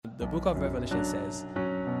the book of Revelation says,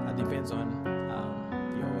 depends on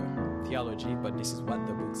your theology, but this is what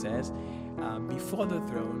the book says. Before the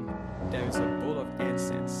throne, there is a bowl of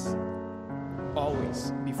incense,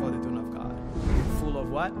 always before the throne of God. Full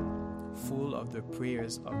of what? Full of the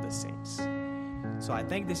prayers of the saints. So I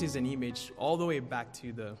think this is an image all the way back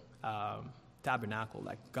to the tabernacle.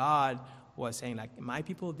 Like God was saying, like, my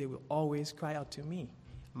people, they will always cry out to me.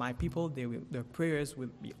 My people, their prayers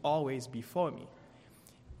will be always before me.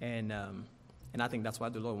 And I think that's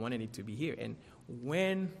what the Lord wanted it to be here. And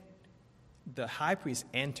when the high priest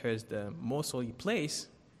enters the most holy place,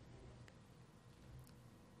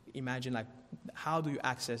 imagine, like, how do you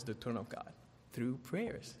access the throne of God? Through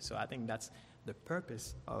prayers. So I think that's the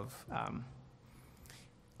purpose of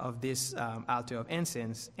this altar of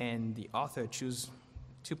incense, and the author chose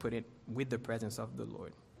to put it with the presence of the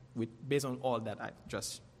Lord, based on all that I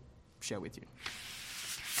just shared with you.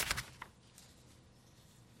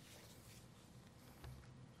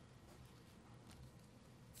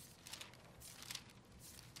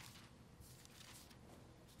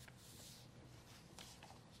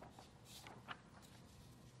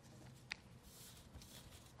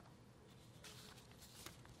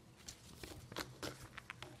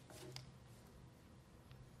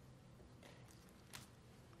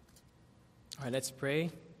 All right, let's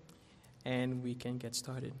pray, and we can get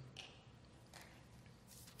started.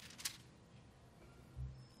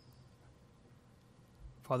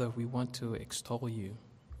 Father, we want to extol you.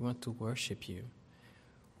 We want to worship you.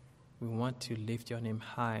 We want to lift your name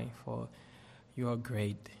high, for you are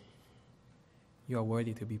great. You are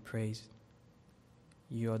worthy to be praised.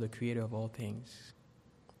 You are the creator of all things.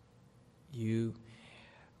 You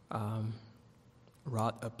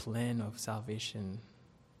wrought a plan of salvation.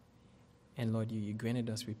 And Lord, you granted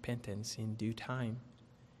us repentance in due time.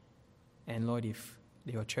 And Lord, if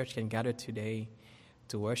your church can gather today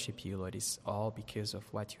to worship you, Lord, it's all because of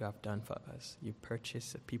what you have done for us. You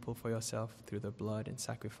purchased a people for yourself through the blood and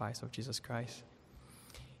sacrifice of Jesus Christ.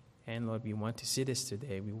 And Lord, we want to see this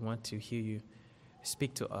today. We want to hear you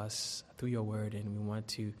speak to us through your word, and we want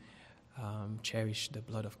to cherish the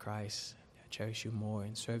blood of Christ, cherish you more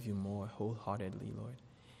and serve you more wholeheartedly, Lord.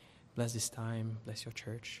 Bless this time. Bless your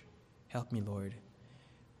church. Help me, Lord. In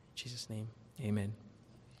Jesus' name, amen.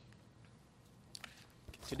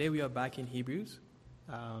 Today we are back in Hebrews.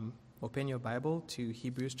 Open your Bible to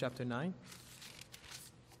Hebrews chapter 9.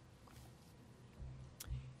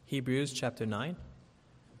 Hebrews chapter 9.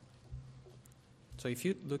 So if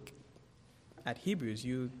you look at Hebrews,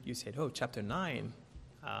 you said, oh, chapter 9.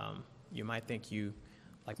 You might think you,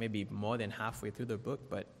 like, maybe more than halfway through the book,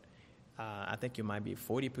 but I think you might be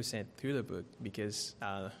 40% through the book, because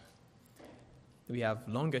we have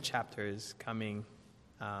longer chapters coming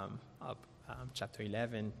up, chapter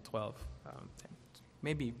 11, 12,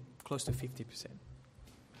 maybe close to 50%.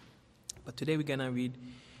 But today we're going to read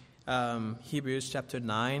Hebrews chapter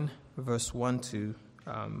 9, verse 1 to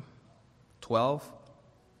 12.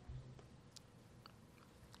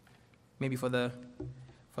 Maybe for the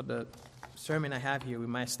sermon I have here, we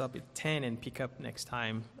might stop at 10 and pick up next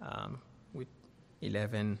time with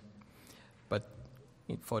 11. But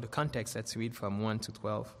for the context, let's read from 1 to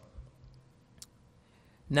 12.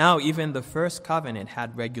 Now even the first covenant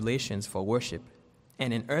had regulations for worship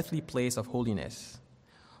and an earthly place of holiness.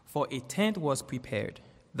 For a tent was prepared,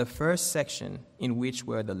 the first section, in which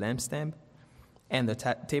were the lampstand and the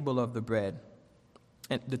table of the bread,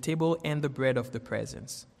 and the table and the bread of the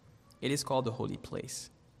presence. It is called the holy place.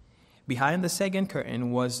 Behind the second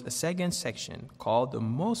curtain was a second section called the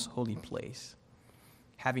most holy place,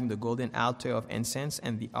 having the golden altar of incense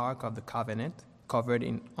and the ark of the covenant, covered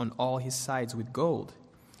on all his sides with gold,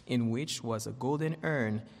 in which was a golden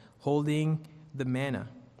urn holding the manna,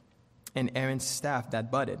 and Aaron's staff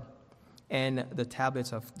that budded, and the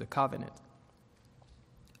tablets of the covenant.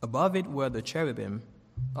 Above it were the cherubim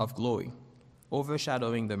of glory,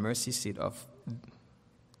 overshadowing the mercy seat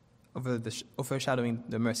overshadowing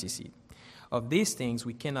the mercy seat. Of these things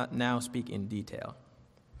we cannot now speak in detail.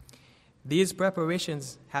 These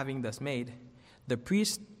preparations having thus made, the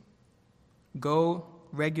priests go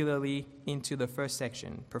regularly into the first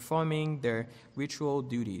section, performing their ritual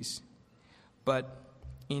duties. But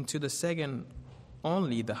into the second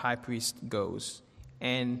only the high priest goes,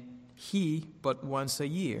 and he but once a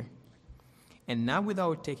year, and not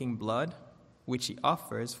without taking blood, which he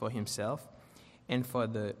offers for himself and for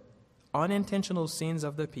the unintentional sins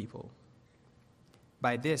of the people.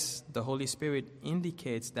 By this, the Holy Spirit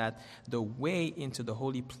indicates that the way into the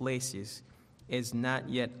holy places is not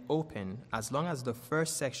yet open as long as the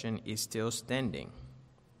first section is still standing,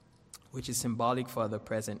 which is symbolic for the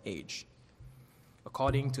present age.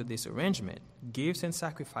 According to this arrangement, gifts and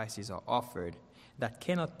sacrifices are offered that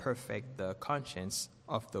cannot perfect the conscience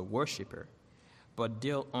of the worshiper, but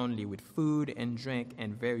deal only with food and drink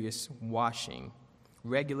and various washing,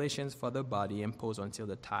 regulations for the body imposed until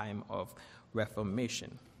the time of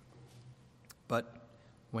Reformation. But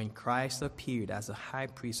when Christ appeared as a high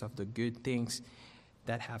priest of the good things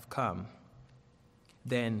that have come,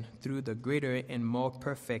 then through the greater and more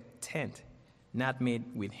perfect tent, not made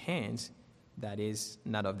with hands, that is,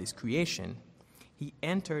 not of this creation, he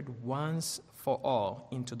entered once for all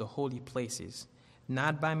into the holy places,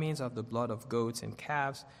 not by means of the blood of goats and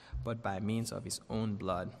calves, but by means of his own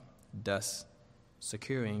blood, thus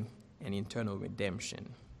securing an eternal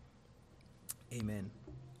redemption. Amen.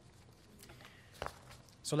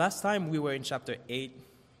 So last time we were in chapter 8,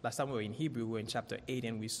 last time we were in Hebrew, we were in chapter 8,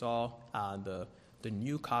 and we saw the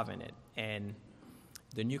new covenant. And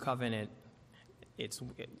the new covenant,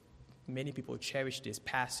 many people cherish this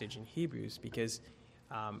passage in Hebrews because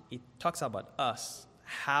it talks about us,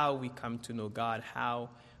 how we come to know God, how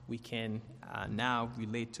we can now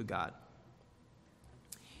relate to God.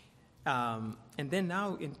 And then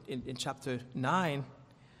now in chapter 9,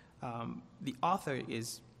 the author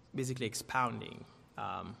is basically expounding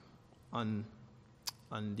on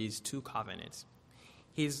these two covenants.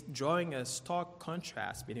 He's drawing a stark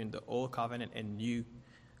contrast between the old covenant and new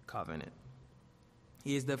covenant.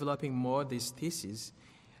 He is developing more this thesis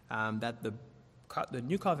that the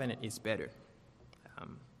new covenant is better.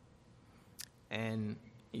 And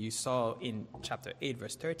you saw in chapter 8,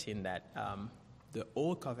 verse 13, that the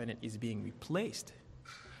old covenant is being replaced.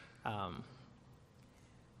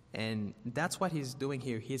 And that's what he's doing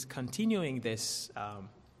here. He's continuing this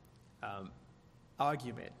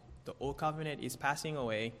argument. The old covenant is passing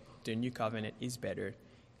away. The new covenant is better.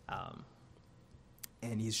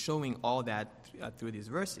 And he's showing all that through these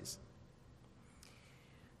verses.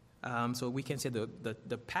 So we can say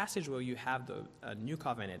the passage where you have the new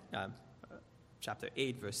covenant, chapter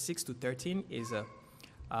 8, verse 6 to 13, is a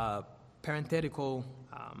parenthetical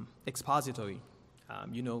expository.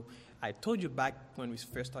 I told you back when we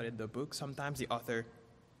first started the book, sometimes the author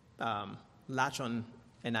latch on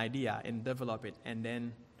an idea and develop it and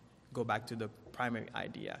then go back to the primary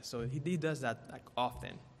idea. So he does that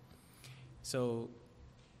often. So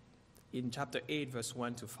in chapter 8, verse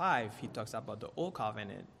 1 to 5, he talks about the old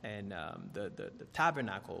covenant and the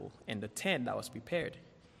tabernacle and the tent that was prepared.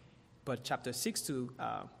 But chapter 6 to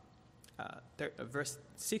verse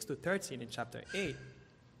 6 to 13 in chapter 8,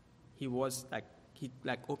 he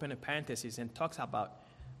opened a parenthesis and talks about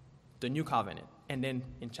the new covenant. And then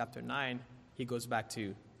in chapter 9, he goes back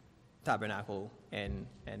to tabernacle and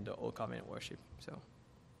the old covenant worship.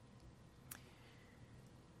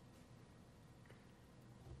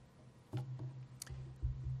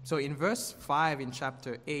 So in verse 5 in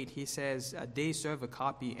chapter 8, he says, they serve a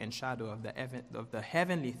copy and shadow of the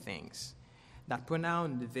heavenly things. That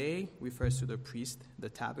pronoun they refers to the priest, the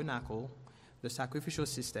tabernacle, the sacrificial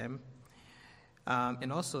system,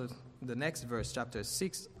 and also the next verse, chapter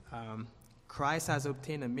 6, Christ has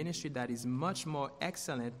obtained a ministry that is much more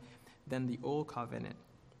excellent than the old covenant.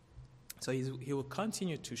 So he will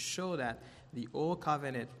continue to show that the old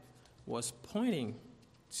covenant was pointing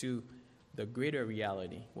to the greater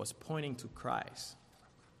reality, was pointing to Christ.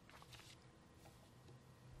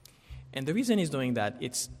 And the reason he's doing that,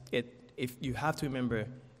 if you have to remember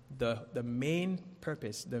the main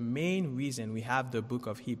purpose, the main reason we have the book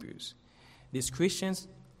of Hebrews. These Christians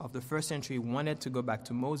of the first century wanted to go back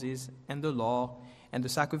to Moses and the law and the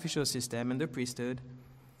sacrificial system and the priesthood.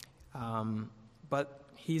 But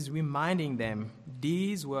he's reminding them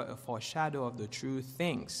these were a foreshadow of the true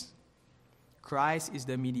things. Christ is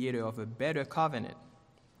the mediator of a better covenant,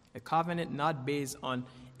 a covenant not based on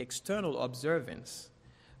external observance,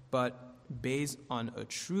 but based on a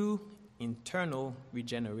true internal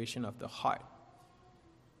regeneration of the heart.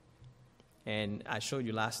 And I showed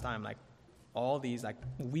you last time, all these,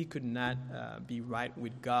 we could not be right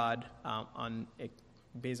with God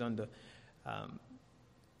based on the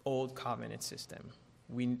old covenant system.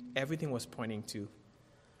 Everything was pointing to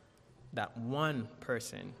that one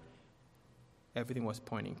person. Everything was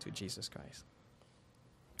pointing to Jesus Christ.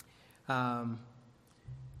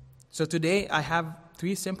 So today I have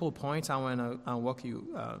 3 simple points I want to walk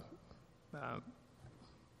you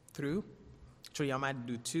through. Actually, I might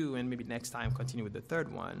do 2 and maybe next time continue with the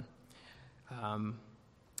third one.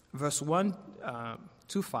 Verse 1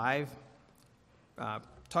 to 5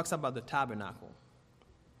 talks about the tabernacle,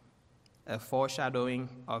 a foreshadowing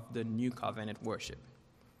of the new covenant worship.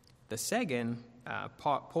 The second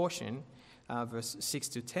portion, verse 6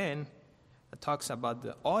 to 10, talks about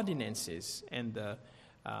the ordinances and the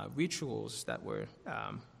rituals that were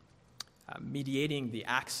mediating the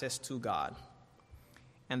access to God.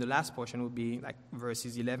 And the last portion would be like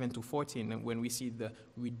verses 11 to 14, when we see the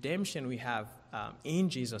redemption we have in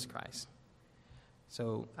Jesus Christ.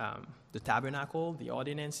 So the tabernacle, the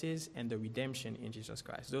ordinances, and the redemption in Jesus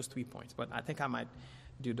Christ. Those 3 points. But I think I might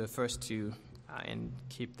do the first two and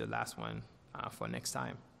keep the last one for next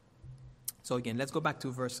time. So again, let's go back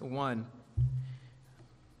to verse 1.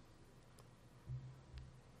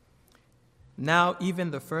 Now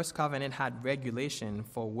even the first covenant had regulation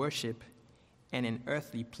for worship and an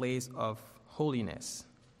earthly place of holiness.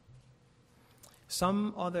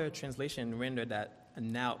 Some other translation render that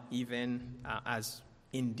now even as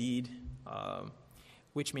indeed,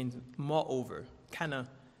 which means moreover, kind of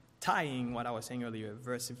tying what I was saying earlier,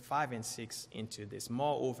 verse 5 and 6 into this.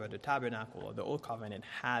 Moreover, the tabernacle or the old covenant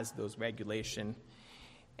has those regulation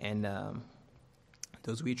and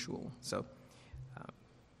those ritual. So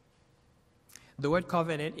the word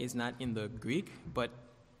covenant is not in the Greek, but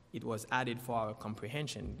it was added for our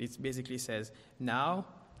comprehension. It basically says, now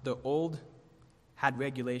the old had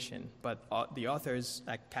regulation, but the authors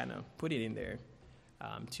kind of put it in there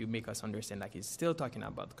to make us understand he's still talking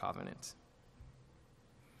about covenants.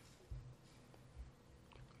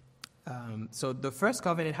 So the first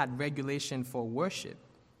covenant had regulation for worship.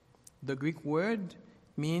 The Greek word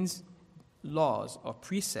means laws or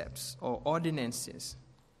precepts or ordinances,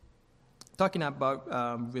 talking about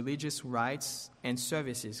religious rites and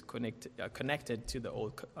services connected to the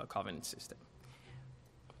old covenant system.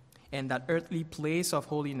 And that earthly place of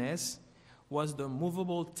holiness was the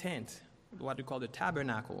movable tent, what we call the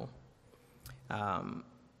tabernacle.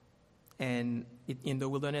 And in the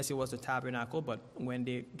wilderness, it was the tabernacle, but when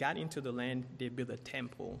they got into the land, they built a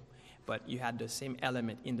temple. But you had the same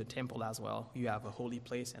element in the temple as well. You have a holy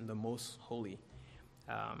place and the most holy.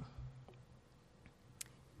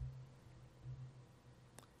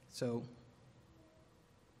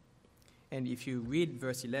 And if you read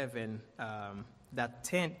verse 11, that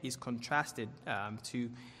tent is contrasted to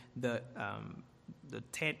the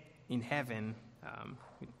tent in heaven.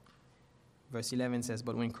 Verse 11 says,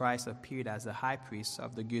 but when Christ appeared as the high priest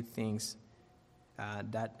of the good things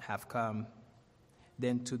that have come,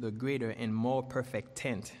 then to the greater and more perfect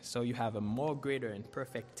tent. So you have a more greater and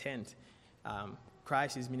perfect tent.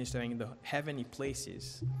 Christ is ministering in the heavenly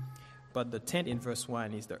places. But the tent in verse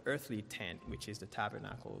 1 is the earthly tent, which is the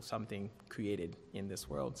tabernacle, something created in this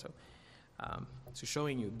world. So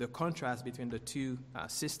showing you the contrast between the two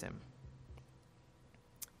systems.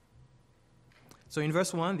 So in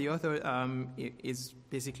verse 1, the author is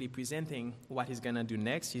basically presenting what he's going to do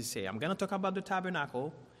next. He's saying, I'm going to talk about the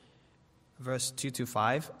tabernacle, verse 2 to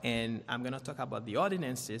 5, and I'm going to talk about the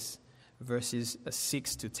ordinances, verses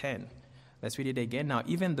 6 to 10. Let's read it again. Now,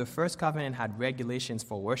 even the first covenant had regulations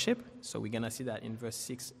for worship, so we're going to see that in verse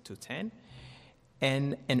 6 to 10,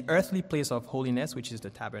 and an earthly place of holiness, which is the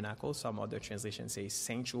tabernacle. Some other translations say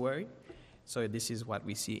sanctuary. So this is what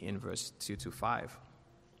we see in verse 2 to 5.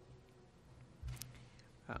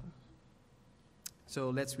 So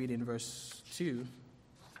let's read in verse 2,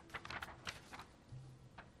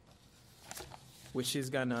 which is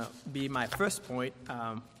going to be my first point.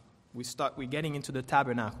 We're getting into the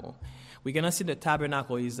tabernacle. We're going to see the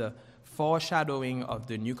tabernacle is a foreshadowing of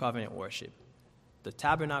the new covenant worship. The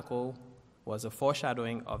tabernacle was a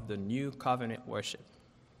foreshadowing of the new covenant worship.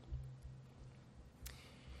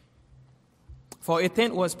 For a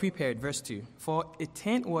tent was prepared, verse 2. For a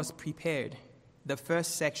tent was prepared, the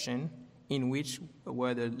first section in which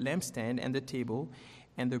were the lampstand and the table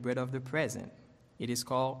and the bread of the presence. It is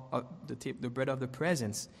called the bread of the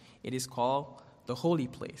presence. It is called the holy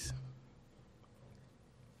place.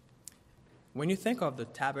 When you think of the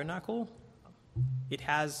tabernacle, it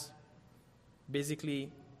has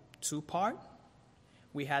basically two parts.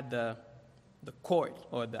 We had the court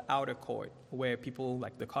or the outer court where people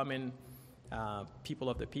like the common people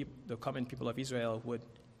of Israel would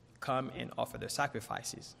come and offer their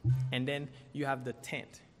sacrifices. And then you have the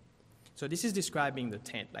tent. So this is describing the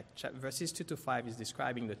tent. Like verses 2 to 5 is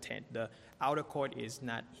describing the tent. The outer court is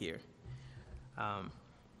not here.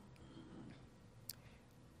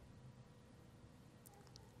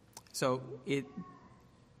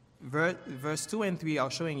 Verse 2 and 3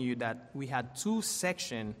 are showing you that we had two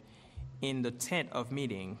sections in the tent of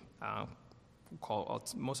meeting,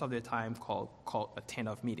 called most of the time called a tent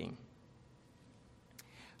of meeting.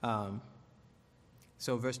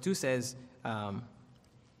 So verse 2 says, a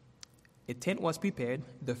tent was prepared,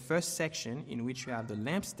 the first section in which you have the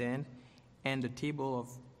lampstand and the table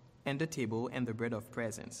and the bread of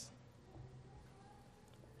presence.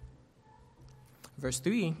 Verse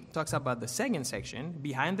 3 talks about the second section.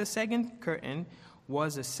 Behind the second curtain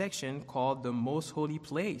was a section called the Most Holy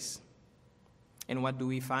Place. And what do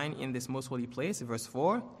we find in this Most Holy Place? Verse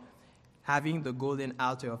 4, having the golden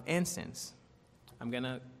altar of incense. I'm going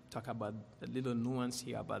to talk about a little nuance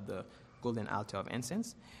here about the golden altar of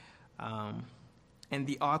incense. And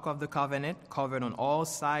the Ark of the Covenant, covered on all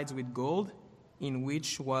sides with gold, in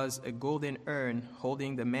which was a golden urn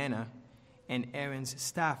holding the manna, and Aaron's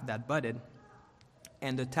staff that budded,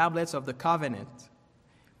 and the tablets of the covenant.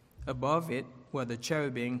 Above it were the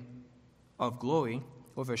cherubim of glory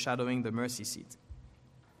overshadowing the mercy seat.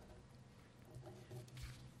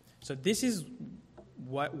 So this is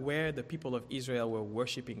where the people of Israel were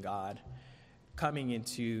worshiping God, coming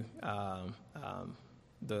into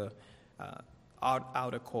the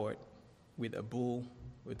outer court with a bull,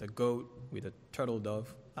 with a goat, with a turtle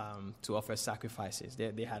dove to offer sacrifices.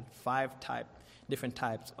 They had different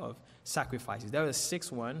types of sacrifices. There was a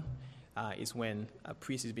sixth one, is when a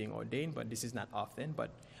priest is being ordained, but this is not often.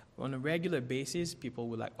 But on a regular basis, people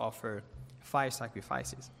would offer 5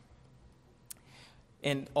 sacrifices.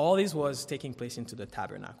 And all this was taking place into the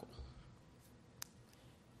tabernacle.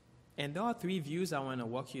 And there are 3 views I want to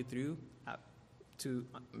walk you through to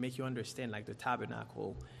make you understand the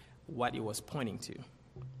tabernacle, what it was pointing to.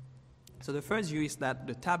 So the first view is that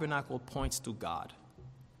the tabernacle points to God.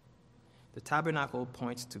 The tabernacle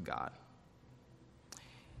points to God.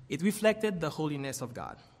 It reflected the holiness of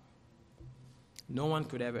God. No one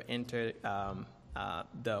could ever enter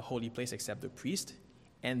the holy place except the priest.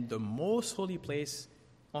 And the most holy place,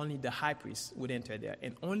 only the high priest would enter there,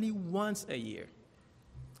 and only once a year.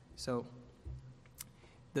 So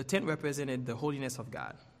the tent represented the holiness of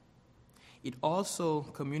God. It also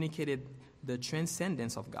communicated the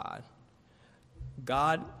transcendence of God.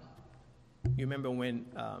 God, you remember when,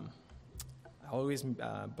 I always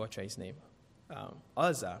butcher his name,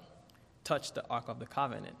 Uzzah touched the Ark of the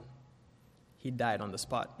Covenant. He died on the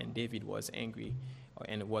spot, and David was angry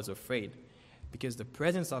and was afraid, because the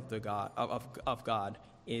presence of God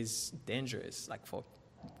is dangerous, for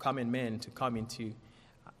common men to come into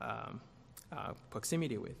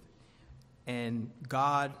proximity with. And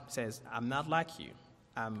God says, I'm not like you.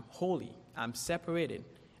 I'm holy. I'm separated.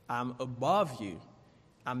 I'm above you.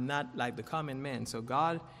 I'm not like the common man. So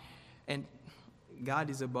God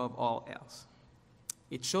is above all else.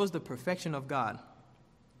 It shows the perfection of God.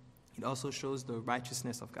 It also shows the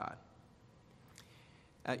righteousness of God.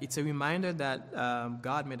 It's a reminder that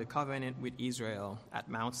God made a covenant with Israel at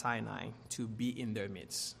Mount Sinai to be in their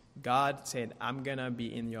midst. God said, I'm going to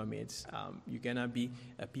be in your midst. You're going to be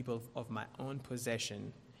a people of my own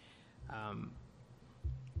possession.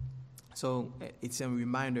 So it's a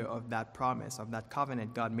reminder of that promise, of that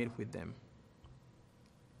covenant God made with them.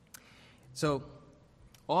 So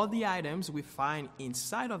all the items we find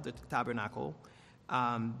inside of the tabernacle,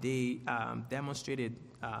 they demonstrated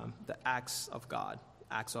the acts of God,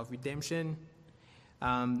 acts of redemption,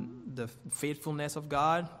 the faithfulness of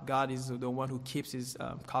God. God is the one who keeps his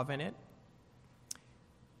covenant,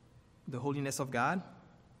 the holiness of God.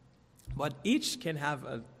 But each can have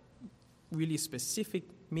a really specific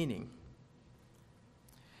meaning.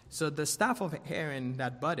 So the staff of Aaron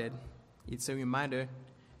that budded, it's a reminder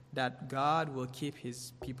that God will keep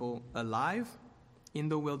his people alive in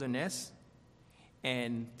the wilderness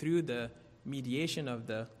and through the mediation of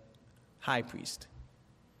the high priest.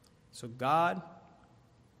 So God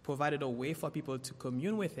provided a way for people to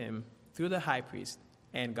commune with him through the high priest.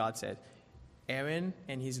 And God said, Aaron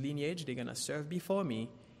and his lineage, they're going to serve before me.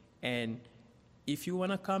 And if you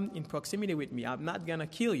want to come in proximity with me, I'm not going to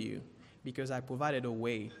kill you, because I provided a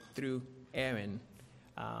way through Aaron.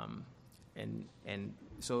 And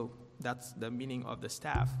so that's the meaning of the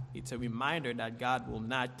staff. It's a reminder that God will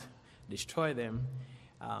not destroy them.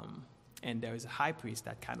 And there is a high priest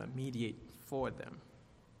that kind of mediate for them.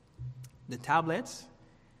 The tablets,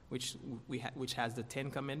 which has the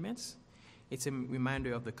 10 Commandments, it's a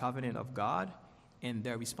reminder of the covenant of God and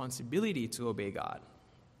their responsibility to obey God.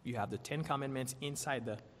 You have the 10 Commandments inside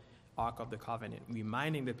the Ark of the Covenant,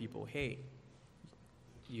 reminding the people, hey,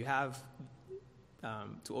 you have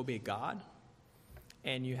to obey God,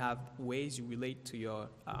 and you have ways you relate to your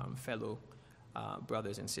fellow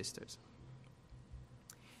brothers and sisters.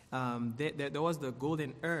 There was the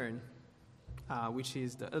golden urn, which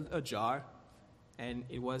is a jar, and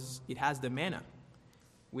it has the manna,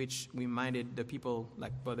 which reminded the people,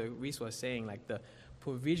 like Brother Reese was saying, the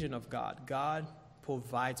provision of God. God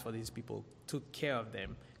provides for these people, took care of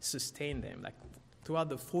them, sustained them. Throughout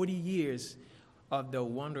the 40 years of their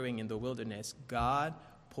wandering in the wilderness, God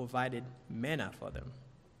provided manna for them.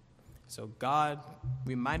 So God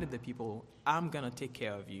reminded the people, I'm going to take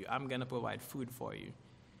care of you. I'm going to provide food for you.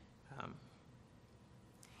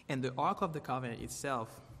 And the Ark of the Covenant itself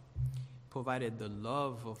provided the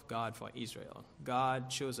love of God for Israel. God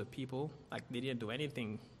chose a people, like they didn't do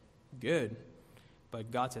anything good,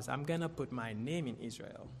 but God says, I'm going to put my name in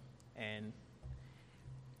Israel. And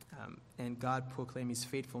God proclaimed his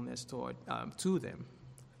faithfulness to them.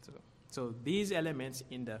 So these elements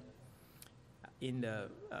in the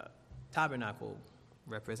tabernacle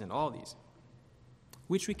represent all these,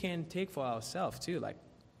 which we can take for ourselves too. Like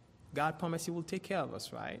God promised he will take care of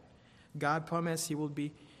us, right? God promised he will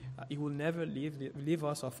never leave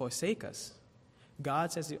us or forsake us.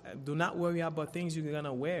 God says, do not worry about things you're going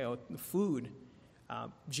to wear or food.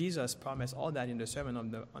 Jesus promised all that in the Sermon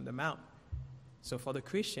on the Mount. So for the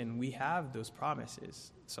Christian, we have those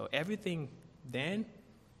promises. So everything then,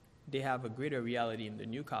 they have a greater reality in the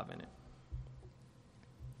new covenant.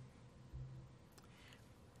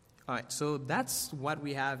 All right, so that's what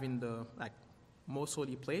we have in the most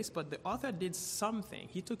holy place. But the author did something.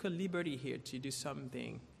 He took a liberty here to do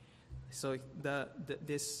something. So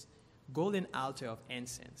this golden altar of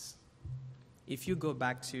incense. If you go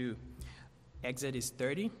back to Exodus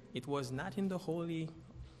 30, it was not in the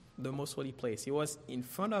most holy place. It was in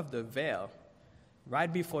front of the veil,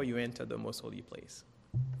 right before you enter the most holy place.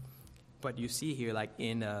 But you see here, like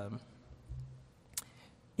in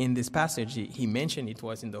this passage, he mentioned it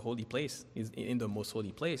was in the holy place, in the most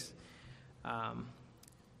holy place. I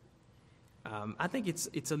think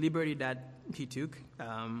it's a liberty that he took,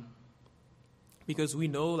 because we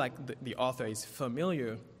know, like the author is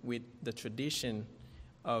familiar with the tradition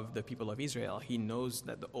of the people of Israel. He knows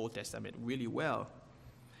that the Old Testament really well.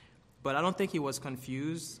 But I don't think he was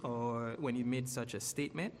confused or when he made such a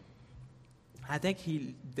statement. I think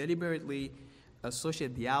he deliberately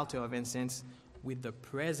associated the altar of incense with the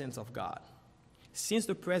presence of God. Since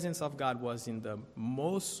the presence of God was in the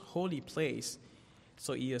most holy place,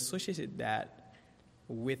 so he associated that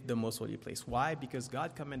with the most holy place. Why? Because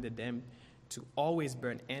God commanded them to always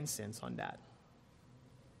burn incense on that.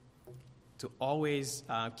 To always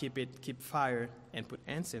keep fire and put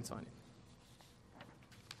incense on it.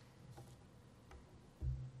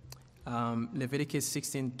 Leviticus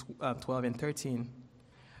 16, 12 and 13.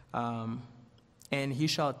 And he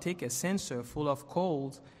shall take a censer full of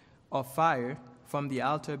coals of fire from the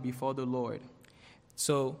altar before the Lord.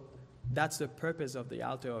 So that's the purpose of the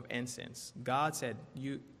altar of incense. God said,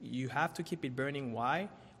 you have to keep it burning. Why?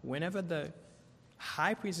 Whenever the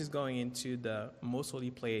high priest is going into the most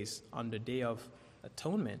holy place on the Day of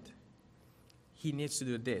Atonement, he needs to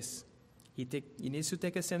do this. He needs to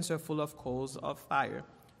take a censer full of coals of fire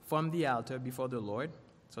from the altar before the Lord.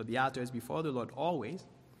 So the altar is before the Lord always.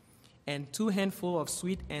 And 2 handfuls of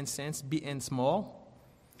sweet incense, big and small,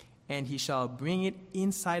 and he shall bring it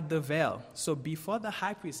inside the veil. So before the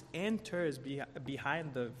high priest enters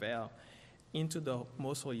behind the veil into the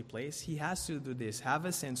most holy place, he has to do this. Have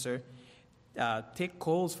a censer, take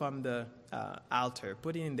coals from the altar,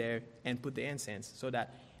 put it in there, and put the incense, so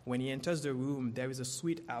that when he enters the room, there is a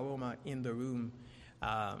sweet aroma in the room,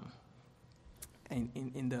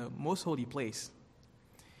 in the most holy place.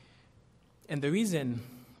 And the reason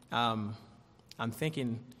I'm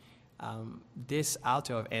thinking this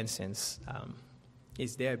altar of incense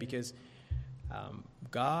is there because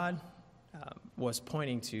God was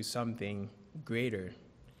pointing to something greater.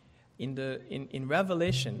 In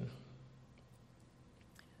Revelation,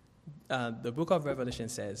 the book of Revelation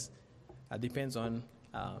says, depends on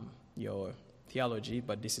your theology,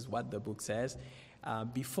 but this is what the book says.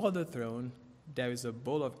 Before the throne, there is a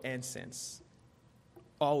bowl of incense,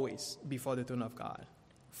 always before the throne of God.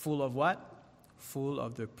 Full of what? Full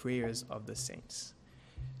of the prayers of the saints.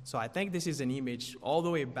 So I think this is an image all the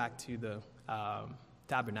way back to the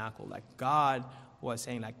tabernacle. Like God was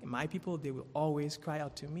saying, like, my people, they will always cry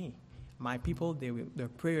out to me. My people, their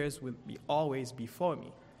prayers will be always before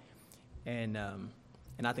me. And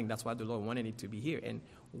I think that's why the Lord wanted it to be here. And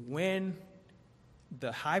when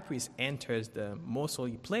the high priest enters the most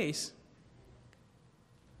holy place,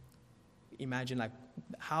 imagine, like,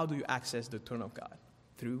 how do you access the throne of God?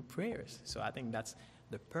 Through prayers. So I think that's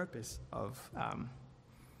the purpose of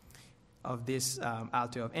this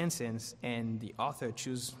altar of incense, and the author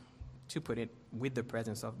chose to put it with the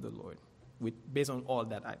presence of the Lord, based on all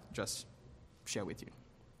that I just shared with you.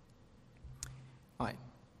 All right.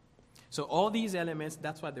 So all these elements,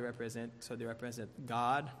 that's what they represent. So they represent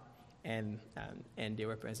God, and they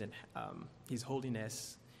represent His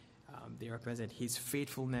holiness. They represent His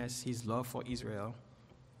faithfulness, His love for Israel,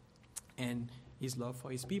 and His love for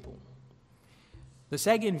His people. The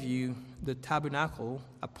second view, the tabernacle,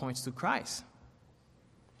 points to Christ.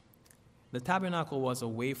 The tabernacle was a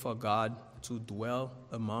way for God to dwell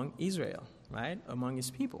among Israel, right? Among his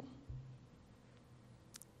people.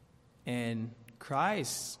 And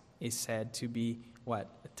Christ is said to be what?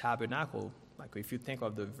 A tabernacle. Like if you think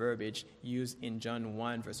of the verbiage used in John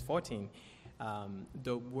 1, verse 14,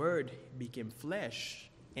 the word became flesh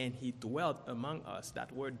and he dwelt among us.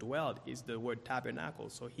 That word dwelled is the word tabernacle.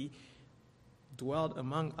 So he dwelled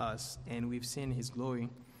among us, and we've seen his glory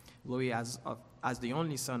as the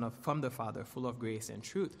only Son from the Father, full of grace and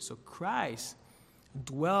truth. So Christ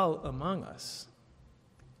dwelled among us,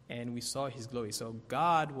 and we saw his glory. So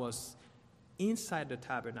God was inside the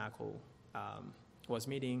tabernacle, was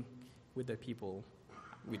meeting with the people,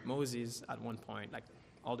 with Moses at one point, like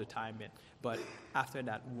all the time. But after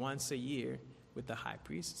that, once a year with the high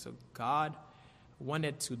priest. So God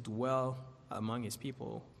wanted to dwell among his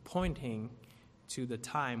people, pointing to the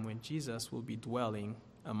time when Jesus will be dwelling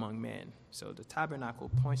among men. So the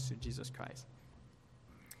tabernacle points to Jesus Christ.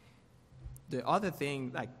 The other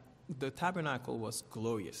thing, like the tabernacle was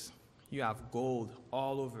glorious. You have gold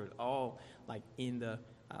all over, all like in the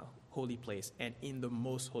holy place and in the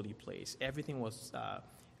most holy place. Everything was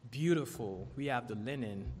beautiful. We have the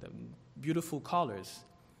linen, the beautiful colors.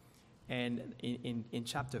 And in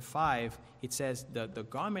chapter 5, it says the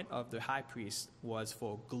garment of the high priest was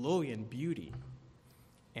for glory and beauty.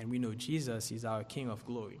 And we know Jesus is our King of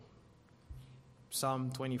glory.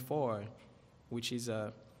 Psalm 24, which is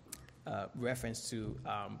a reference to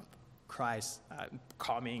Christ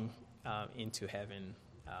coming into heaven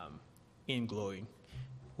in glory.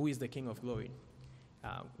 Who is the King of glory?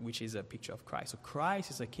 Which is a picture of Christ. So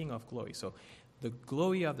Christ is a King of glory. So the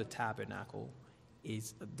glory of the tabernacle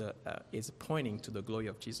is pointing to the glory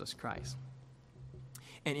of Jesus Christ.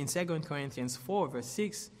 And in 2 Corinthians 4, verse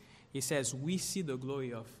 6, it says, we see the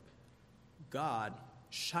glory of God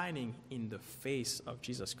shining in the face of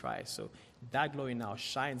Jesus Christ. So that glory now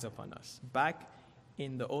shines upon us. Back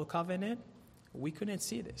in the Old Covenant, we couldn't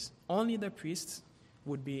see this. Only the priests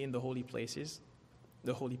would be in the holy places,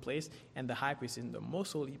 the holy place, and the high priest in the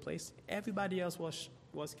most holy place. Everybody else was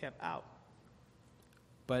kept out.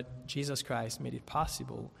 But Jesus Christ made it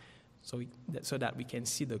possible so that we can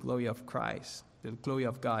see the glory of Christ, the glory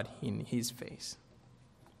of God in his face.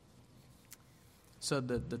 So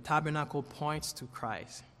the tabernacle points to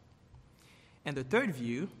Christ. And the third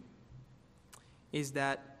view is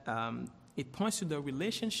that it points to the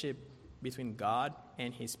relationship between God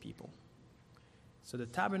and his people. So the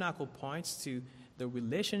tabernacle points to the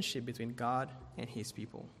relationship between God and his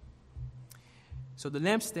people. So the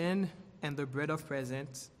lampstand and the bread of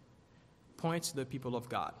presence points to the people of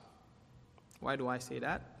God. Why do I say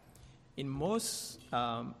that? In most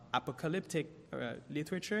apocalyptic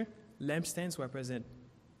literature, lampstands represent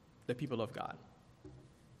the people of God.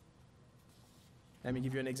 Let me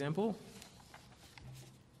give you an example.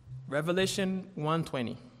 Revelation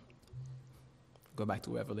 1:20. Go back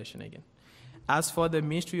to Revelation again. As for the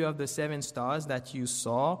mystery of the 7 stars that you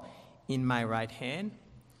saw in my right hand,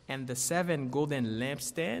 and the 7 golden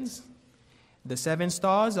lampstands, the 7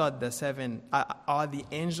 stars are the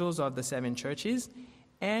angels of the 7 churches,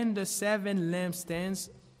 and the 7 lampstands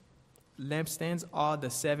are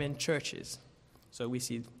the 7 churches. So we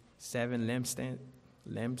see 7 lampstands.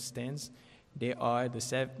 They are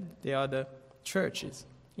the churches.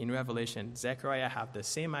 In Revelation, Zechariah have the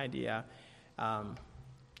same idea.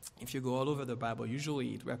 If you go all over the Bible,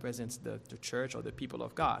 usually it represents the church or the people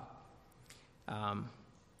of God. How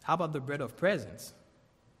about the bread of presence?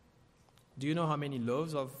 Do you know how many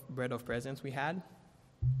loaves of bread of presence we had?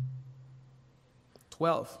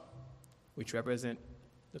 12, which represent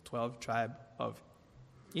the 12 tribe of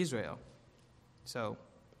Israel. So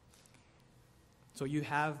you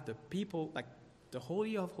have the people, like the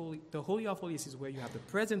Holy of Holies is where you have the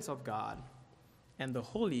presence of God, and the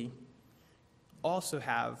Holy also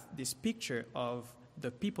have this picture of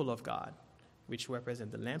the people of God, which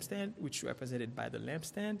represent the lampstand, which represented by the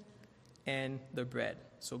lampstand and the bread.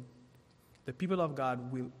 So the people of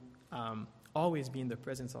God will always be in the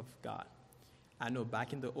presence of God. I know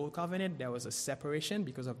back in the Old Covenant, there was a separation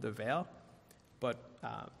because of the veil, but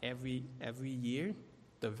every year,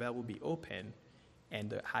 the veil will be open, and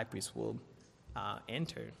the high priest will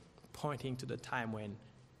enter, pointing to the time when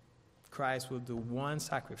Christ will do one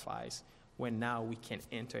sacrifice, when now we can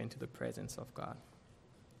enter into the presence of God.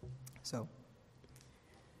 So,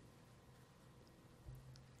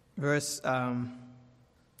 verse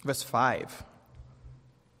 5.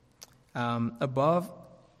 Above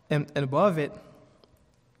it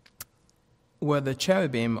were the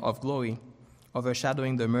cherubim of glory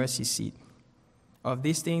overshadowing the mercy seat. Of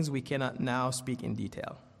these things we cannot now speak in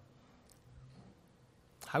detail.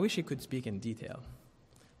 I wish he could speak in detail.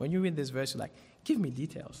 When you read this verse, you're like, give me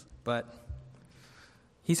details. But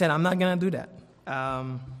he said, I'm not going to do that.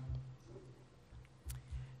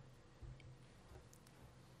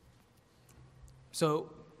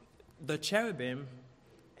 So the cherubim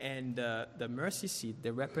and the mercy seat,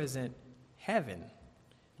 they represent heaven.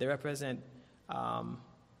 They represent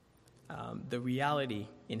the reality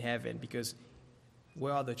in heaven, because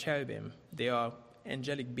where are the cherubim? They are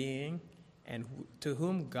angelic beings, and to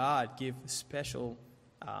whom God gives special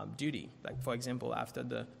duty. Like, for example, after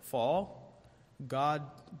the fall, God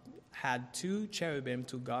had 2 cherubim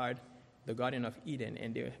to guard the Garden of Eden,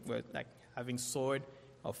 and they were like having sword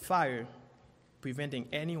of fire, preventing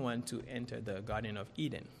anyone to enter the Garden of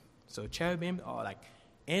Eden. So cherubim are like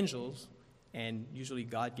angels, and usually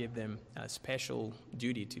God gave them a special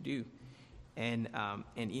duty to do. And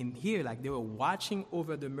in here, like, they were watching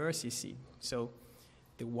over the mercy seat. So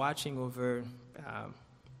they're watching over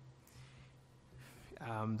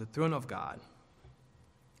the throne of God,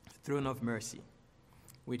 the throne of mercy,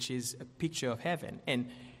 which is a picture of heaven. And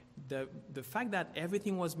the fact that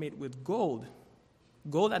everything was made with gold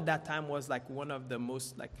at that time was like one of the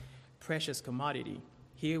most like precious commodity.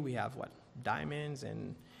 Here we have diamonds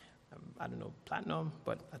and I don't know, platinum,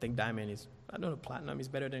 but I think platinum is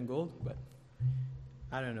better than gold, but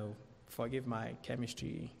I don't know. Forgive my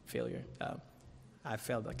chemistry failure. I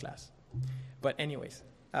failed that class. But anyways,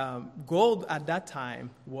 gold at that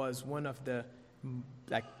time was one of the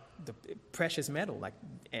precious metal,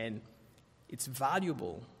 and it's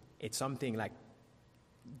valuable. It's something like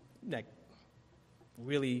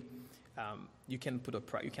really you cannot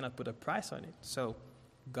put a price on it. So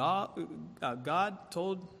God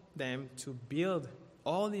told them to build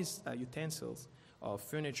all these utensils or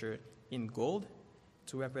furniture in gold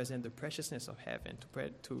to represent the preciousness of heaven,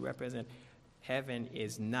 to represent heaven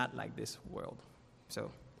is not like this world.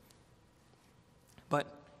 So,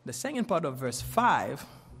 but the second part of verse 5,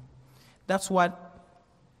 that's what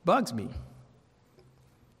bugs me.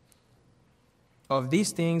 Of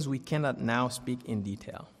these things we cannot now speak in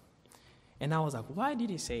detail. And I was like, why did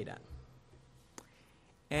he say that?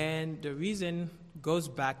 And the reason goes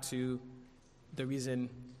back to the reason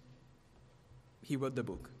he wrote the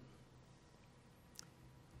book.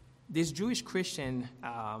 This Jewish Christian,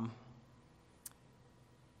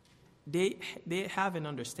 they have an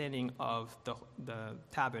understanding of the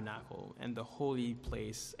tabernacle and the holy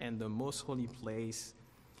place and the most holy place,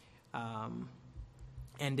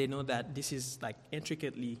 and they know that this is like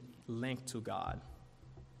intricately linked to God.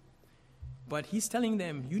 But he's telling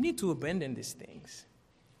them, you need to abandon these things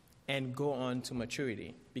and go on to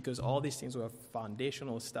maturity, because all these things were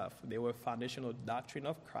foundational stuff. They were foundational doctrine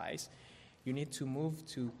of Christ. You need to move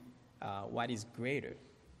to what is greater,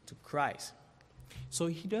 to Christ. So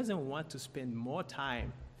he doesn't want to spend more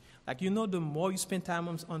time. Like, the more you spend time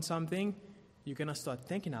on something, you're going to start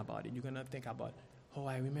thinking about it. You're going to think about,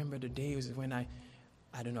 I remember the days when I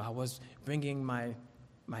was bringing my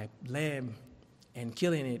lamb and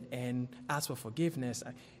killing it and ask for forgiveness.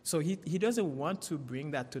 So he doesn't want to bring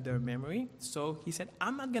that to their memory. So he said,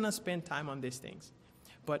 I'm not going to spend time on these things.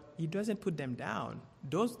 But he doesn't put them down.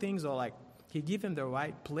 Those things are like, he gives them the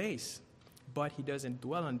right place, but he doesn't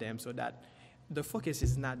dwell on them, so that the focus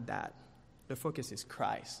is not that. The focus is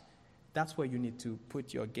Christ. That's where you need to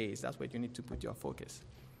put your gaze. That's where you need to put your focus.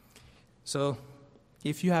 So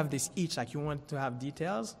if you have this itch, like you want to have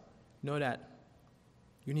details, know that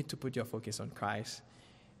you need to put your focus on Christ,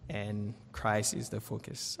 and Christ is the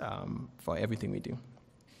focus for everything we do.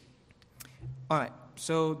 All right,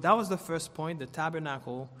 so that was the first point, the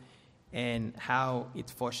tabernacle, and how it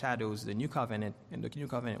foreshadows the new covenant and the new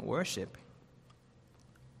covenant worship.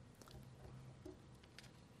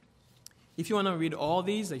 If you want to read all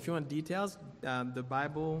these, if you want details, the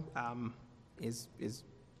Bible is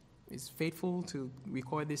faithful to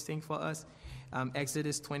record this thing for us.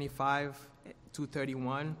 Exodus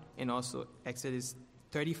 25-31 and also Exodus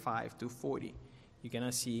 35-40. You're going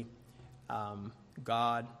to see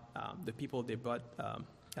God, the people, they brought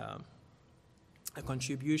a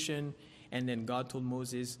contribution, and then God told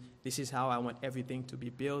Moses, this is how I want everything to be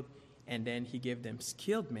built, and then he gave them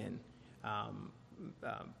skilled men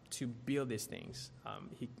to build these things.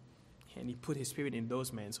 He put his spirit in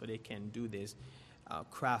those men so they can do this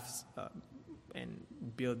crafts and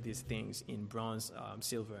build these things in bronze,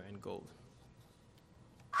 silver, and gold.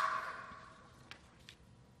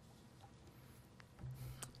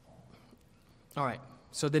 All right,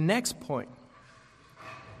 so the next point,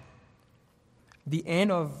 the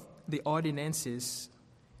end of the ordinances,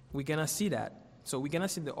 we're going to see that So we're going to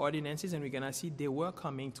see the ordinances, and we're going to see they were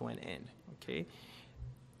coming to an end. Okay?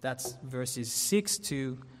 That's verses 6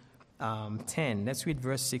 to 10. Let's read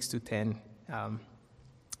verse 6 to 10.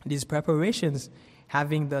 These preparations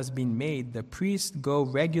having thus been made, the priests go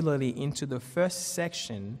regularly into the first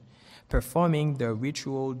section, performing their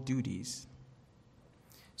ritual duties.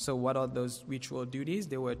 So what are those ritual duties?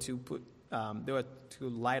 They were to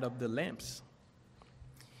light up the lamps,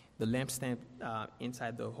 the lampstand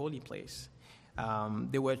inside the holy place.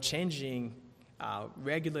 They were changing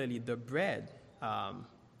regularly the bread.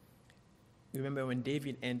 Remember when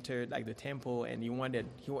David entered the temple and he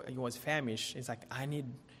was famished. It's like, I need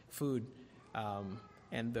food.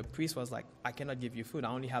 And the priest was like, I cannot give you food. I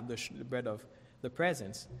only have the bread of the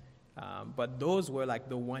presence. But those were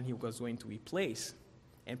the one he was going to replace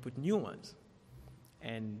and put new ones.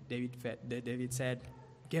 And David said,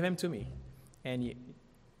 give them to me. And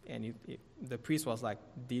the priest was like,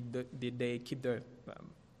 did they keep their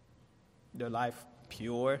life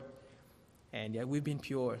pure? And yeah, we've been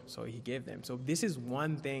pure, so he gave them. So this is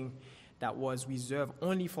one thing that was reserved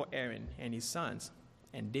only for Aaron and his sons.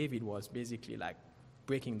 And David was basically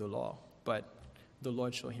breaking the law. But the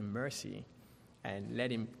Lord showed him mercy and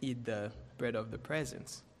let him eat the bread of the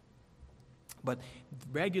presence. But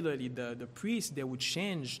regularly, the priests, they would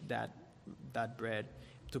change that bread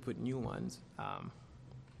to put new ones.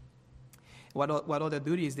 What other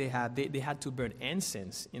duties they had? They had to burn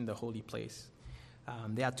incense in the holy place.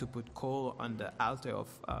 They had to put coal on the altar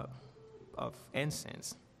of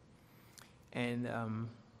incense. And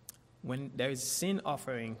when there is sin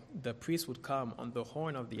offering, the priest would come on the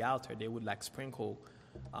horn of the altar. They would sprinkle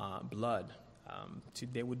blood.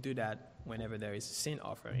 They would do that whenever there is sin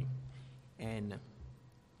offering. And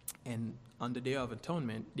on the Day of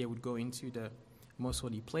Atonement, they would go into the most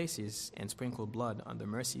holy places and sprinkle blood on the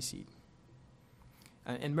mercy seat.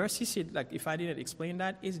 And mercy seat, if I didn't explain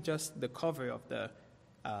that, is just the cover of the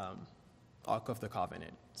Ark of the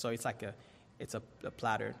Covenant. So it's it's a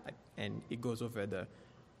platter, and it goes over the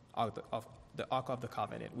Ark of the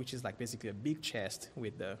Covenant, which is basically a big chest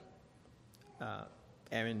with the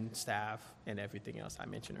Aaron staff and everything else I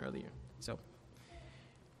mentioned earlier. So,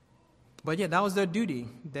 but yeah, that was their duty.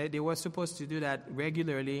 They were supposed to do that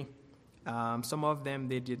regularly. Some of them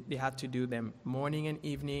they had to do them morning and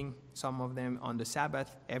evening. Some of them on the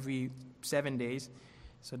Sabbath every 7 days.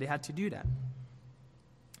 So they had to do that.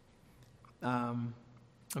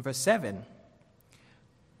 Verse 7.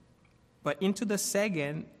 But into the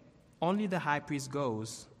second, only the high priest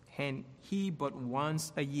goes, and he but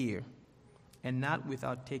once a year, and not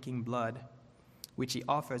without taking blood, which he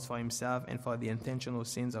offers for himself and for the intentional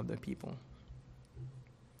sins of the people.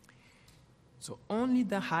 So only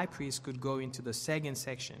the high priest could go into the second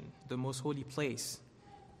section, the most holy place.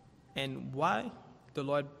 And why? The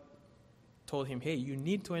Lord told him, hey, you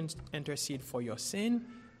need to intercede for your sin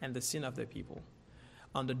and the sin of the people.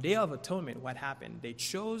 On the Day of Atonement, what happened? They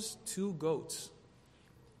chose 2 goats,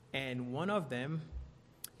 and one of them,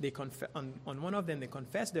 on one of them, they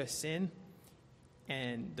confessed their sin,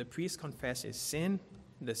 and the priest confessed his sin,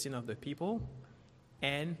 the sin of the people,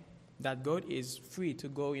 and that goat is free to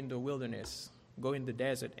go in the wilderness, go in the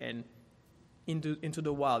desert, and into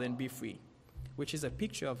the wild and be free, which is a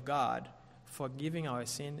picture of God forgiving our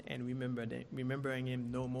sin and remembering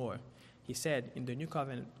him no more. He said, in the new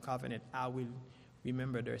covenant, I will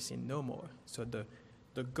remember their sin no more. So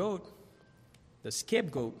the goat, the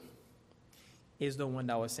scapegoat, is the one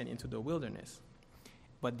that was sent into the wilderness.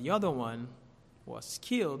 But the other one was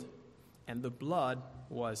killed, and the blood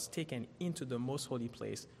was taken into the most holy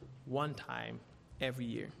place one time every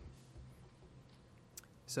year.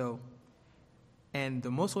 So, and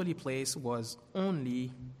the most holy place was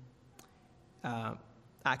only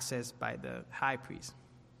accessed by the high priest.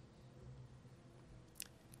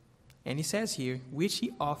 And he says here, which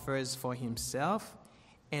he offers for himself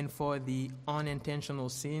and for the unintentional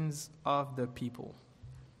sins of the people.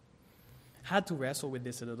 I had to wrestle with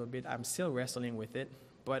this a little bit. I'm still wrestling with it,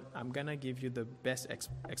 but I'm going to give you the best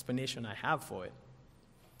explanation I have for it.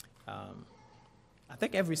 I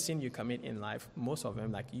think every sin you commit in life, most of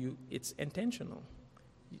them, it's intentional,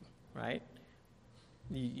 right?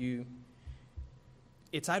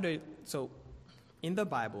 It's either, so in the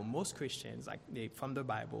Bible, most Christians,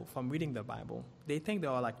 from reading the Bible, they think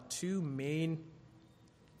there are 2 main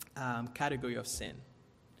category of sin.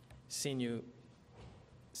 Sin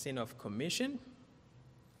of commission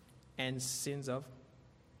and sins of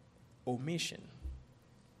omission.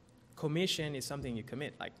 Commission is something you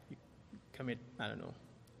commit, you commit,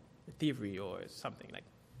 thievery or something,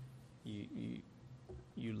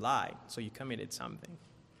 you lie, so you committed something.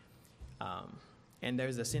 And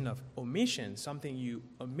there's a sin of omission, something you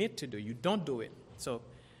omit to do. You don't do it. So,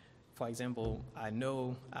 for example, I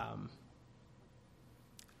know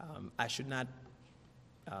I should not,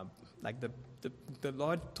 like the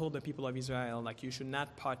Lord told the people of Israel, like, you should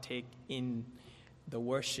not partake in the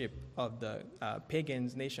worship of the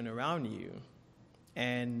pagans nation around you.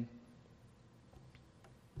 And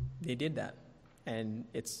they did that. And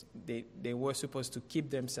they were supposed to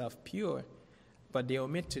keep themselves pure, but they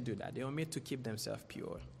omit to do that. They omit to keep themselves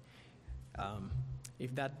pure.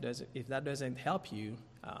 If that doesn't help you,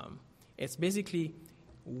 it's basically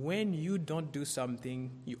when you don't do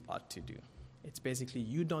something you ought to do. It's basically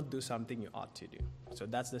you don't do something you ought to do. So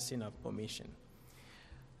that's the sin of omission.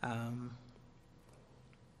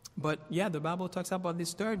 But yeah, the Bible talks about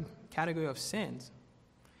this third category of sins,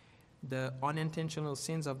 the unintentional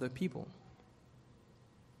sins of the people.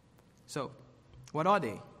 So, what are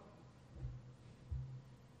they?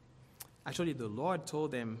 Actually, the Lord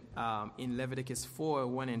told them in Leviticus 4,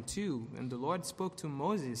 1 and 2, and the Lord spoke to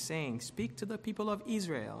Moses, saying, "Speak to the people of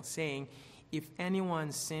Israel, saying, if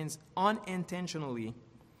anyone sins unintentionally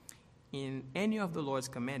in any of the Lord's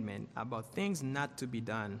commandment about things not to be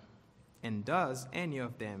done, and does any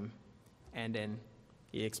of them," and then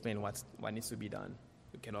he explained what needs to be done.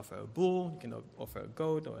 You can offer a bull, you can offer a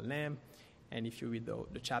goat or a lamb, and if you read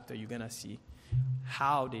the chapter, you're going to see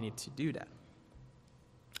how they need to do that.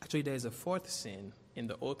 Actually, there's a fourth sin in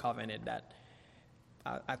the Old Covenant that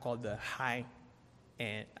I call the high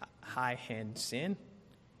hand sin.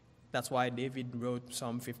 That's why David wrote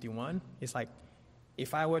Psalm 51. It's like,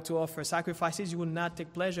 if I were to offer sacrifices, you would not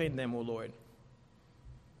take pleasure in them, O Lord.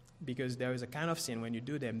 Because there is a kind of sin, when you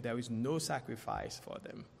do them, there is no sacrifice for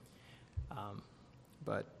them.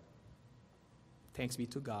 But thanks be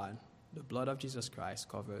to God, the blood of Jesus Christ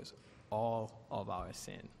covers all of our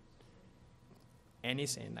sin. Any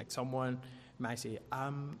sin. Like someone might say,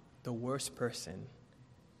 I'm the worst person.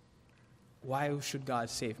 Why should God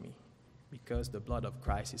save me? Because the blood of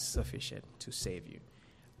Christ is sufficient to save you.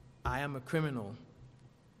 I am a criminal.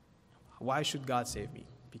 Why should God save me?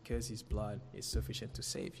 Because his blood is sufficient to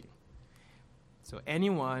save you. So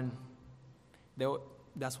anyone,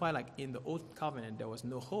 that's why like in the Old Covenant, there was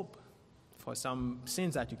no hope for some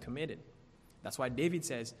sins that you committed. That's why David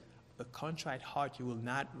says, a contrite heart you will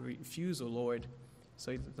not refuse, O Lord.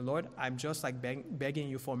 So the Lord, I'm just like begging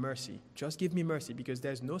you for mercy. Just give me mercy, because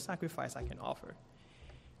there's no sacrifice I can offer.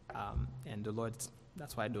 And the Lord,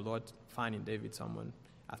 that's why the Lord found in David someone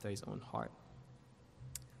after his own heart.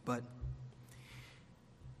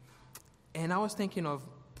 And I was thinking of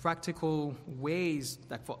practical ways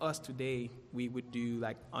that for us today we would do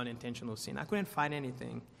like unintentional sin. I couldn't find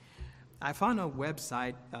anything. I found a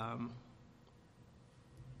website.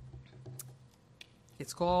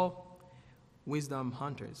 It's called Wisdom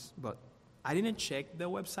Hunters, but I didn't check the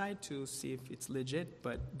website to see if it's legit,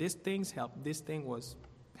 but this thing was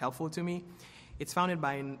helpful to me. It's founded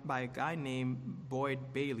by a guy named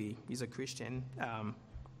Boyd Bailey. He's a Christian.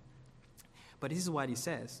 But this is what he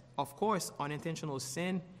says. Of course, unintentional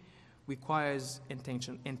sin requires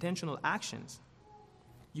intentional actions.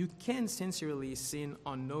 You can sincerely sin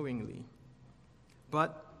unknowingly,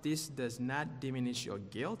 but this does not diminish your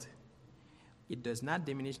guilt. It does not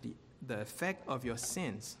diminish the effect of your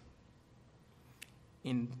sins.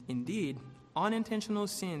 Indeed, unintentional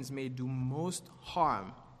sins may do most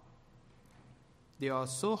harm. They are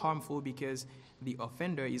so harmful because the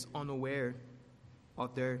offender is unaware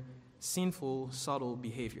of their sinful, subtle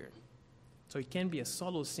behavior. So it can be a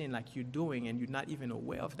subtle sin like you're doing and you're not even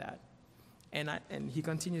aware of that. And he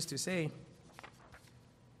continues to say,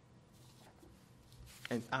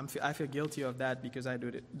 and I feel guilty of that because I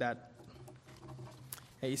do that.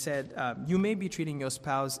 He said, you may be treating your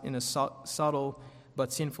spouse in a subtle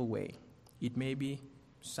but sinful way. It may be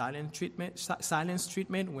silence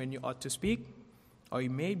treatment when you ought to speak, or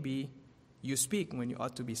it may be you speak when you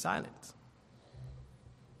ought to be silent.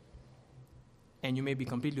 And you may be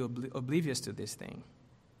completely oblivious to this thing.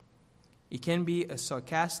 It can be a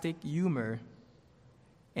sarcastic humor,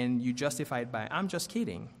 and you justify it by, I'm just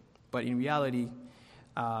kidding. But in reality,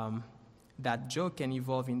 that joke can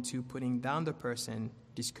evolve into putting down the person,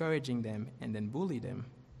 discouraging them, and then bully them.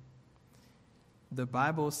 The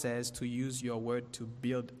Bible says to use your word to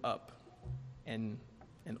build up. And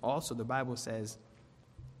also the Bible says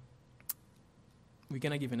we're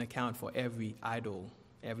going to give an account for every idle,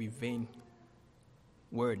 every vain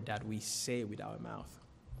word that we say with our mouth.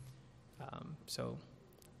 So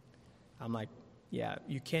I'm like, yeah,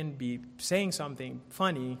 you can be saying something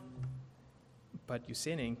funny, but you're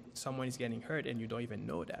sinning. Someone is getting hurt and you don't even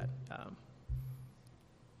know that.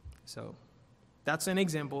 So that's an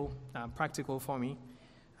example, practical for me.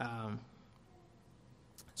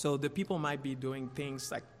 So the people might be doing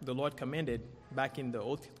things like the Lord commanded back in the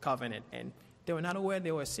Old Covenant, and they were not aware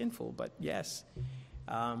they were sinful, but yes,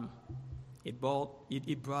 it brought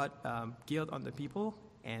guilt on the people,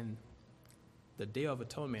 and the Day of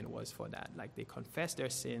Atonement was for that. Like, they confessed their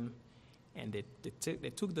sin, and they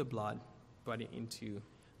took the blood, brought it into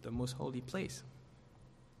the most holy place.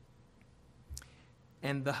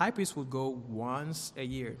 And the high priest would go once a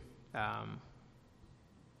year.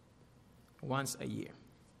 Once a year.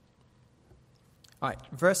 All right,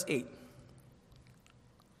 verse 8.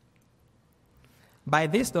 By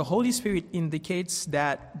this, the Holy Spirit indicates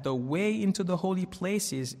that the way into the holy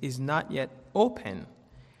places is not yet open,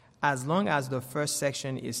 as long as the first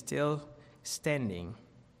section is still standing,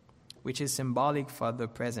 which is symbolic for the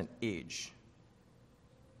present age.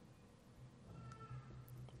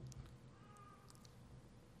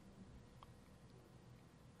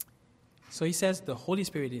 So he says the Holy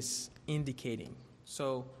Spirit is indicating.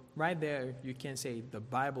 So right there, you can say the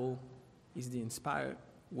Bible is the inspired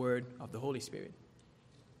word of the Holy Spirit.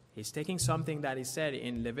 He's taking something that is said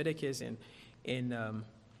in Leviticus and in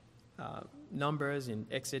Numbers, in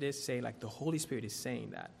Exodus, saying like the Holy Spirit is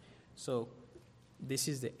saying that. So this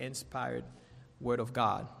is the inspired word of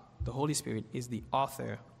God. The Holy Spirit is the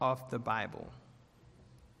author of the Bible.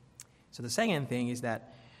 So the second thing is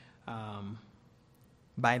that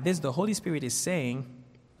by this, the Holy Spirit is saying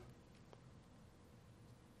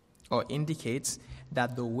or indicates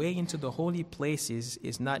that the way into the holy places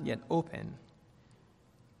is not yet open.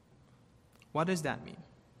 What does that mean?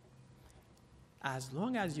 As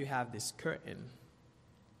long as you have this curtain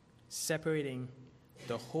separating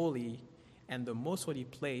the holy and the most holy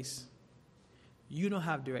place, you don't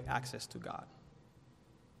have direct access to God.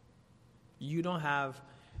 You don't have,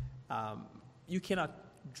 you cannot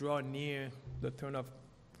draw near the throne of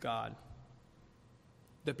God.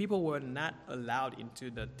 The people were not allowed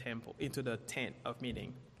into the temple, into the tent of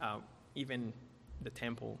meeting, even the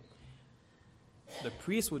temple. The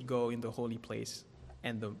priest would go in the holy place,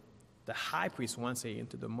 and the high priest once a year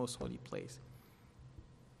into the most holy place.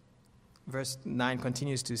 Verse 9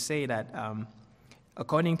 continues to say that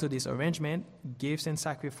according to this arrangement, gifts and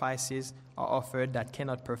sacrifices are offered that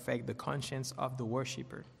cannot perfect the conscience of the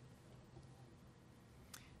worshiper.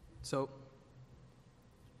 So,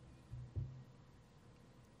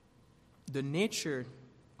 the nature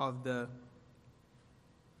of the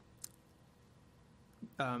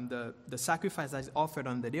sacrifice that is offered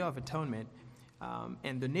on the Day of Atonement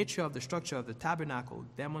and the nature of the structure of the tabernacle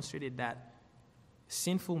demonstrated that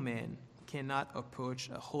sinful men cannot approach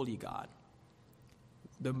a holy God.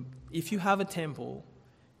 If you have a temple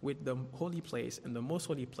with the holy place and the most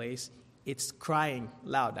holy place, it's crying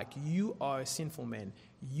loud, like you are a sinful man.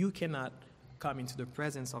 You cannot come into the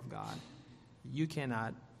presence of God. You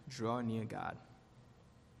cannot draw near God.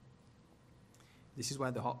 This is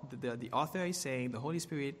why the author is saying the Holy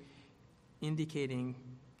Spirit indicating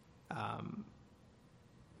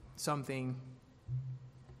something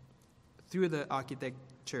through the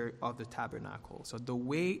architecture of the tabernacle. So the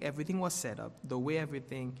way everything was set up, the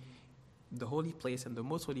holy place and the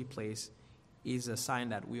most holy place is a sign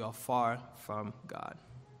that we are far from God.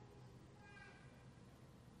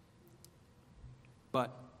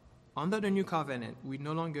 But under the new covenant, we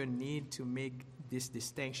no longer need to make this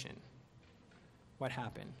distinction. What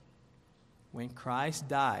happened? When Christ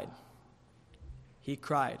died, he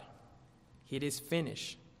cried, "It is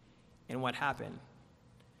finished." And what happened?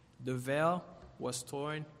 The veil was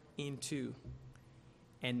torn in two,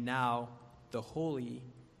 and now the holy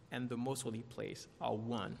and the most holy place are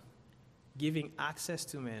one, giving access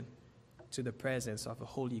to men to the presence of a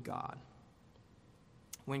holy God.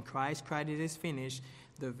 When Christ cried, "It is finished,"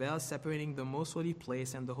 the veil separating the most holy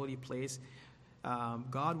place and the holy place,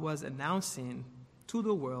 God was announcing to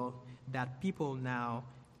the world that people now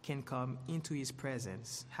can come into his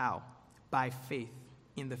presence. How? By faith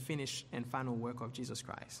in the finished and final work of Jesus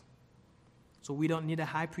Christ. So we don't need a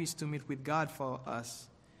high priest to meet with God for us.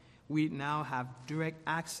 We now have direct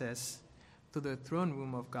access to the throne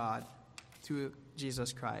room of God through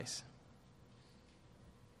Jesus Christ.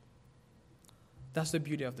 That's the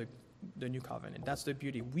beauty of the new covenant. That's the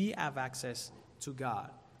beauty. We have access to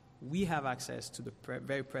God. We have access to the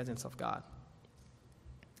very presence of God.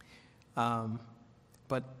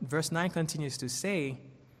 But verse 9 continues to say,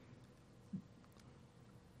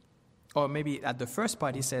 or maybe at the first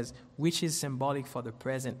part he says, which is symbolic for the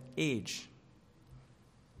present age.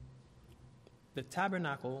 The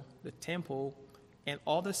tabernacle, the temple, and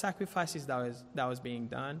all the sacrifices that were being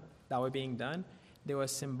done, they were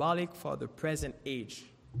symbolic for the present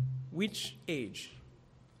age. which age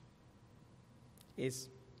is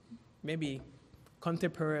maybe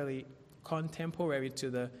contemporary to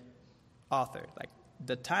the author. Like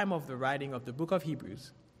the time of the writing of the book of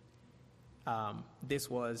Hebrews, this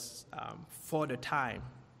was for the time,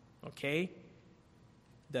 okay?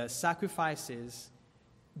 The sacrifices,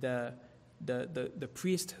 the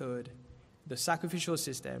priesthood, the sacrificial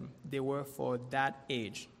system, they were for that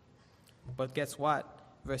age. But guess what?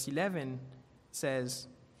 Verse 11 says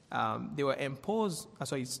they were imposed,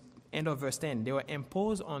 end of verse 10, they were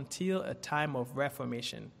imposed until a time of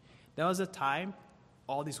reformation. There was a time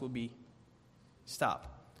all this would be stopped.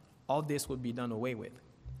 All this would be done away with.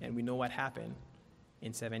 And we know what happened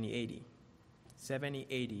in 70 AD. 70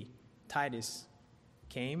 AD, Titus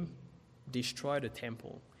came, destroyed the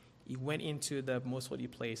temple. He went into the most holy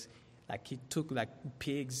place. Like he took like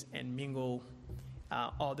pigs and mingled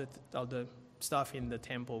all the stuff in the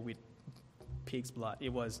temple with pig's blood.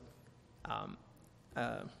 It was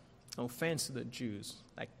offense to the Jews.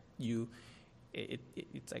 Like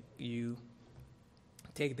it's like you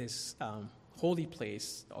take this holy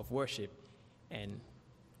place of worship and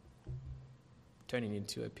turn it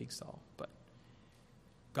into a pig stall. But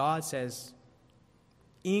God says,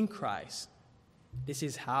 in Christ, this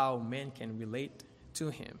is how men can relate to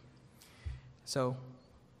him. So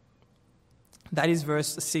that is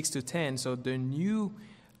verse 6 to 10. So the new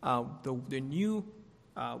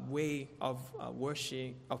way of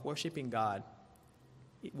worshiping God,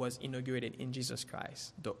 it was inaugurated in Jesus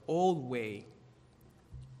Christ. The old way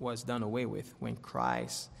was done away with when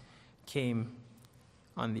Christ came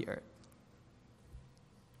on the earth.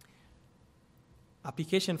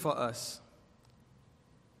 Application for us.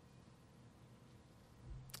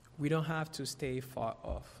 We don't have to stay far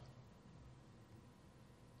off.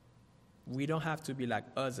 We don't have to be like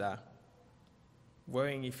Uzzah,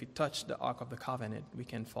 worrying if we touch the Ark of the Covenant, we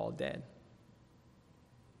can fall dead.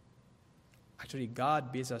 Actually,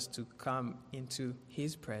 God bids us to come into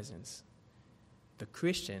his presence. The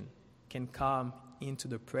Christian can come into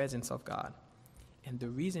the presence of God. And the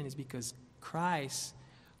reason is because Christ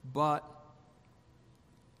bought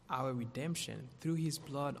our redemption through his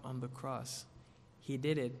blood on the cross. He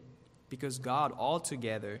did it because God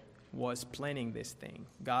altogether was planning this thing.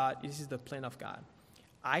 This is the plan of God.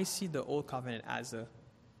 I see the old covenant as a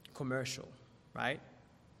commercial, right?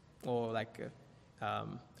 Or like, I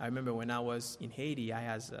remember when I was in Haiti, I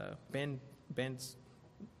had bands.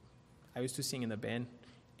 I used to sing in a band,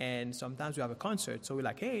 and sometimes we have a concert. So we're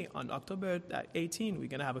like, hey, on October 18, we're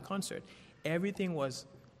going to have a concert. Everything was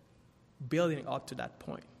building up to that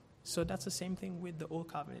point. So that's the same thing with the old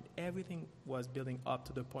covenant. Everything was building up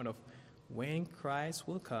to the point of when Christ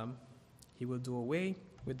will come, he will do away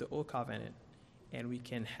with the old covenant, and we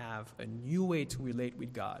can have a new way to relate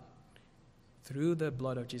with God. Through the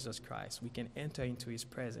blood of Jesus Christ, we can enter into his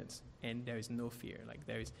presence, and there is no fear.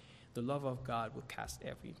 The love of God will cast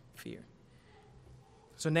every fear.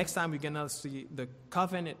 So next time we're going to see the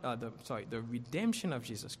redemption of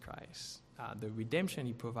Jesus Christ, the redemption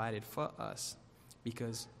he provided for us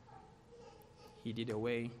because he did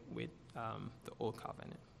away with the old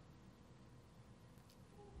covenant.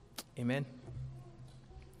 Amen.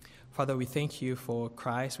 Father, we thank you for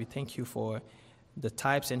Christ. We thank you for the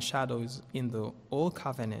types and shadows in the old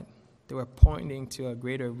covenant. They were pointing to a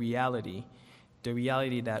greater reality, the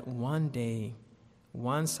reality that one day,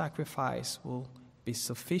 one sacrifice will be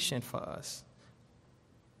sufficient for us.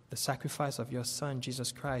 The sacrifice of your Son,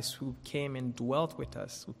 Jesus Christ, who came and dwelt with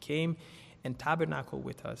us, who came and tabernacled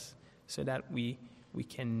with us, so that we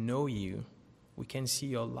can know you, we can see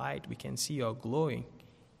your light, we can see your glory,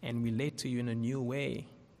 and relate to you in a new way.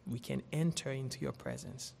 We can enter into your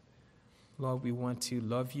presence. Lord, we want to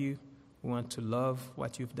love you. We want to love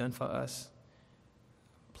what you've done for us.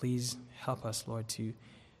 Please help us, Lord, to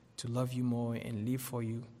love you more and live for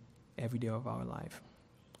you every day of our life.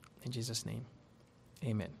 In Jesus' name,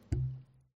 amen.